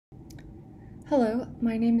Hello,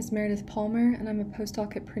 my name is Meredith Palmer and I'm a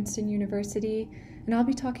postdoc at Princeton University, and I'll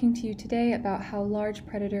be talking to you today about how large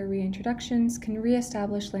predator reintroductions can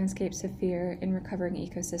re-establish landscapes of fear in recovering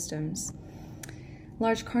ecosystems.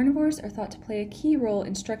 Large carnivores are thought to play a key role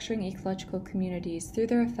in structuring ecological communities through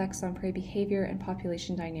their effects on prey behavior and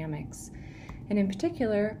population dynamics. And in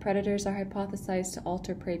particular, predators are hypothesized to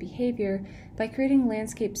alter prey behavior by creating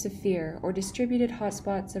landscapes of fear or distributed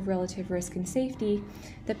hotspots of relative risk and safety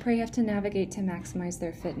that prey have to navigate to maximize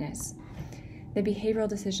their fitness. The behavioral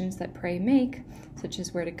decisions that prey make, such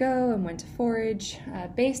as where to go and when to forage,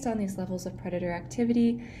 based on these levels of predator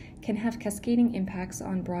activity, can have cascading impacts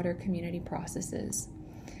on broader community processes.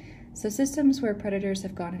 So systems where predators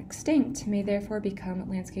have gone extinct may therefore become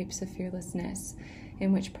landscapes of fearlessness,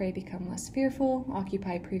 in which prey become less fearful,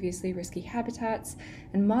 occupy previously risky habitats,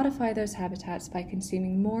 and modify those habitats by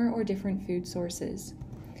consuming more or different food sources.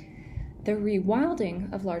 The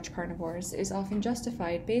rewilding of large carnivores is often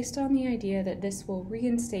justified based on the idea that this will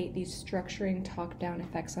reinstate these structuring top-down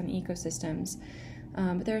effects on ecosystems.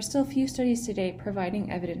 But there are still few studies to date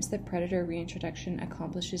providing evidence that predator reintroduction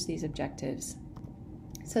accomplishes these objectives.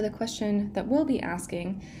 So the question that we'll be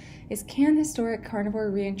asking is, can historic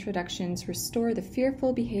carnivore reintroductions restore the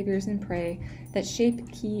fearful behaviors in prey that shape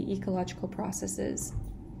key ecological processes?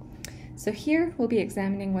 So here we'll be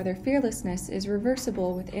examining whether fearlessness is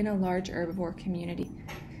reversible within a large herbivore community.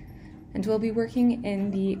 And we'll be working in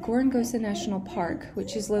the Gorongosa National Park,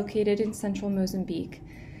 which is located in central Mozambique.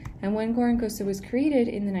 And when Gorongosa was created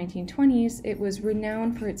in the 1920s, it was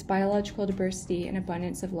renowned for its biological diversity and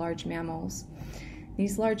abundance of large mammals.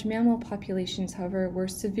 These large mammal populations, however, were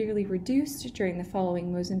severely reduced during the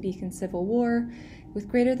following Mozambican Civil War, with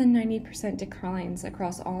greater than 90% declines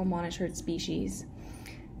across all monitored species.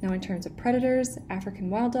 Now, in terms of predators, African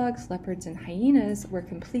wild dogs, leopards, and hyenas were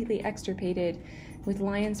completely extirpated, with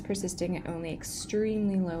lions persisting at only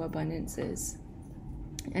extremely low abundances.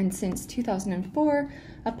 And since 2004,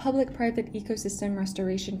 a public-private ecosystem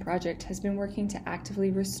restoration project has been working to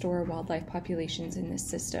actively restore wildlife populations in this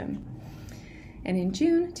system. And in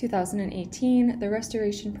June 2018, the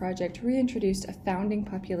restoration project reintroduced a founding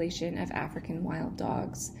population of African wild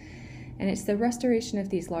dogs. And it's the restoration of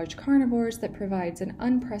these large carnivores that provides an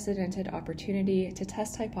unprecedented opportunity to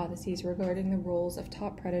test hypotheses regarding the roles of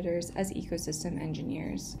top predators as ecosystem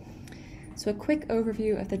engineers. So a quick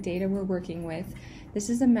overview of the data we're working with. This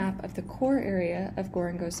is a map of the core area of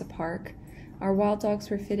Gorongosa Park. Our wild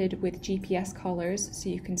dogs were fitted with GPS collars, so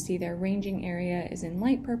you can see their ranging area is in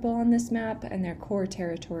light purple on this map, and their core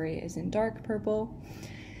territory is in dark purple.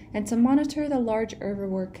 And to monitor the large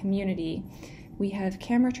herbivore community, we have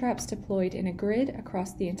camera traps deployed in a grid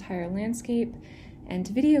across the entire landscape, and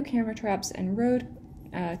video camera traps and road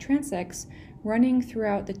transects running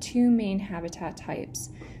throughout the two main habitat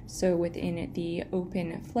types, so within the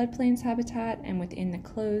open floodplains habitat and within the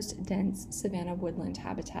closed, dense savanna woodland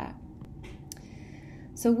habitat.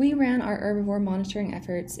 So we ran our herbivore monitoring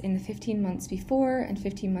efforts in the 15 months before and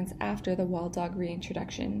 15 months after the wild dog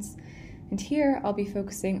reintroductions. And here I'll be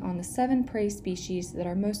focusing on the 7 prey species that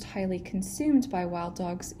are most highly consumed by wild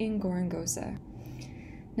dogs in Gorongosa.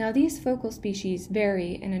 Now, these focal species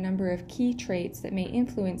vary in a number of key traits that may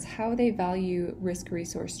influence how they value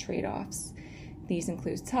risk-resource trade-offs. These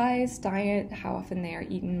include size, diet, how often they are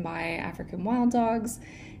eaten by African wild dogs,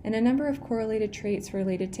 and a number of correlated traits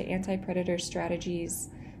related to anti-predator strategies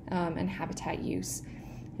and habitat use.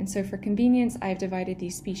 And so for convenience, I've divided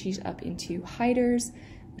these species up into hiders,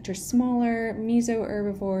 which are smaller,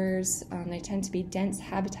 meso-herbivores. They tend to be dense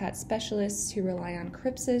habitat specialists who rely on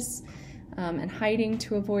crypsis and hiding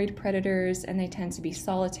to avoid predators, and they tend to be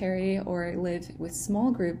solitary or live with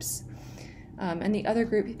small groups. And the other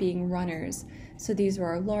group being runners. So these are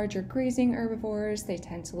our larger grazing herbivores. They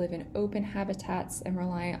tend to live in open habitats and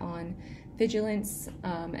rely on vigilance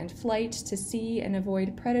and flight to see and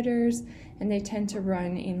avoid predators, and they tend to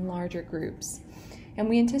run in larger groups. And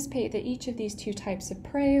we anticipate that each of these two types of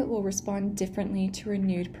prey will respond differently to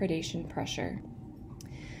renewed predation pressure.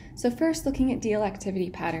 So first, looking at diel activity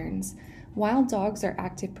patterns. Wild dogs are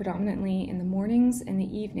active predominantly in the mornings and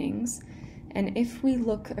the evenings. And if we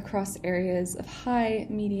look across areas of high,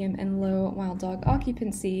 medium, and low wild dog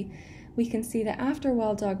occupancy, we can see that after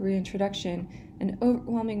wild dog reintroduction, an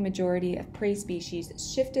overwhelming majority of prey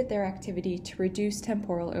species shifted their activity to reduce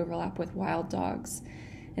temporal overlap with wild dogs.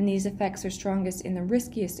 And these effects are strongest in the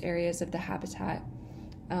riskiest areas of the habitat,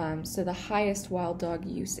 so the highest wild dog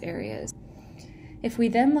use areas. If we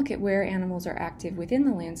then look at where animals are active within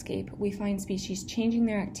the landscape, we find species changing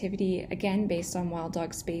their activity, again based on wild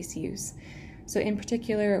dog space use. So in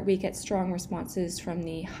particular, we get strong responses from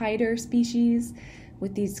the hider species,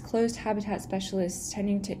 with these closed habitat specialists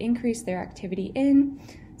tending to increase their activity in,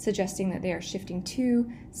 suggesting that they are shifting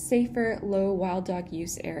to safer, low wild dog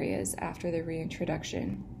use areas after the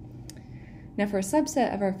reintroduction. Now, for a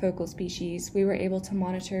subset of our focal species, we were able to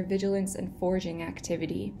monitor vigilance and foraging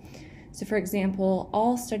activity. So, for example,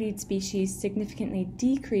 all studied species significantly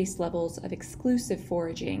decreased levels of exclusive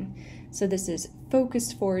foraging. So this is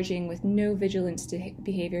focused foraging with no vigilance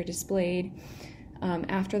behavior displayed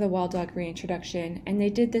after the wild dog reintroduction, and they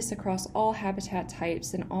did this across all habitat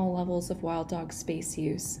types and all levels of wild dog space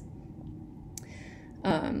use.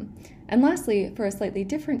 And lastly, for a slightly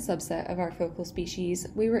different subset of our focal species,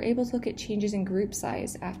 we were able to look at changes in group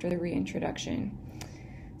size after the reintroduction.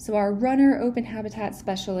 So our runner open habitat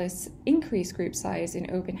specialists increased group size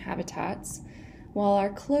in open habitats, while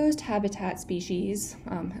our closed habitat species,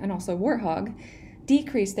 and also warthog,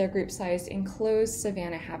 decreased their group size in closed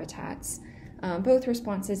savanna habitats, both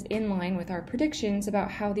responses in line with our predictions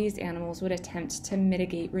about how these animals would attempt to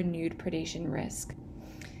mitigate renewed predation risk.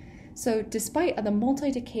 So despite the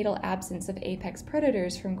multi-decadal absence of apex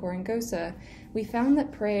predators from Gorongosa, we found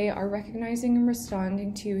that prey are recognizing and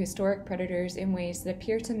responding to historic predators in ways that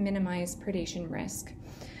appear to minimize predation risk.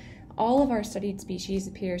 All of our studied species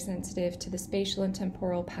appear sensitive to the spatial and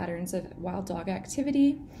temporal patterns of wild dog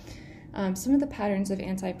activity. Some of the patterns of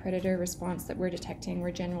anti-predator response that we're detecting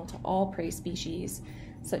were general to all prey species,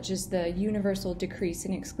 such as the universal decrease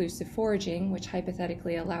in exclusive foraging, which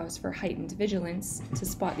hypothetically allows for heightened vigilance to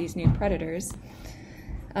spot these new predators.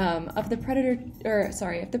 Of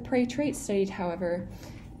the prey traits studied, however,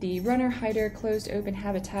 the runner-hider closed open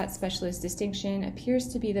habitat specialist distinction appears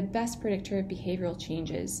to be the best predictor of behavioral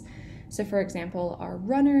changes. So, for example, our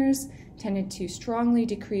runners tended to strongly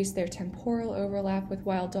decrease their temporal overlap with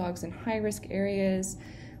wild dogs in high-risk areas,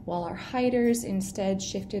 while our hiders instead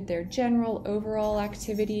shifted their general overall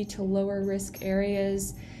activity to lower risk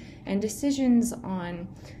areas, and decisions on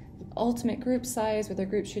ultimate group size, whether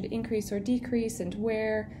groups should increase or decrease and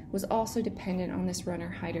where, was also dependent on this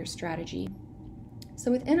runner-hider strategy.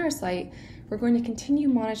 So within our site, we're going to continue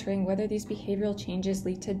monitoring whether these behavioral changes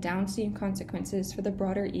lead to downstream consequences for the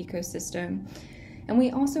broader ecosystem. And we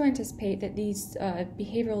also anticipate that these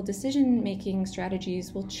behavioral decision-making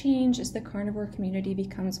strategies will change as the carnivore community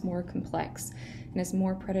becomes more complex and as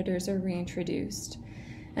more predators are reintroduced.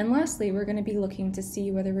 And lastly, we're going to be looking to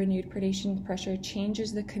see whether renewed predation pressure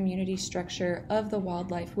changes the community structure of the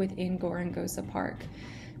wildlife within Gorongosa Park.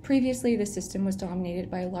 Previously, the system was dominated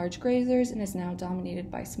by large grazers and is now dominated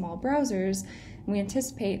by small browsers. And we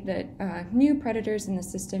anticipate that new predators in the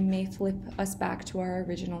system may flip us back to our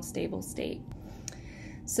original stable state.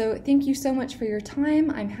 So thank you so much for your time.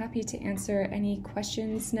 I'm happy to answer any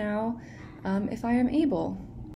questions now if I am able.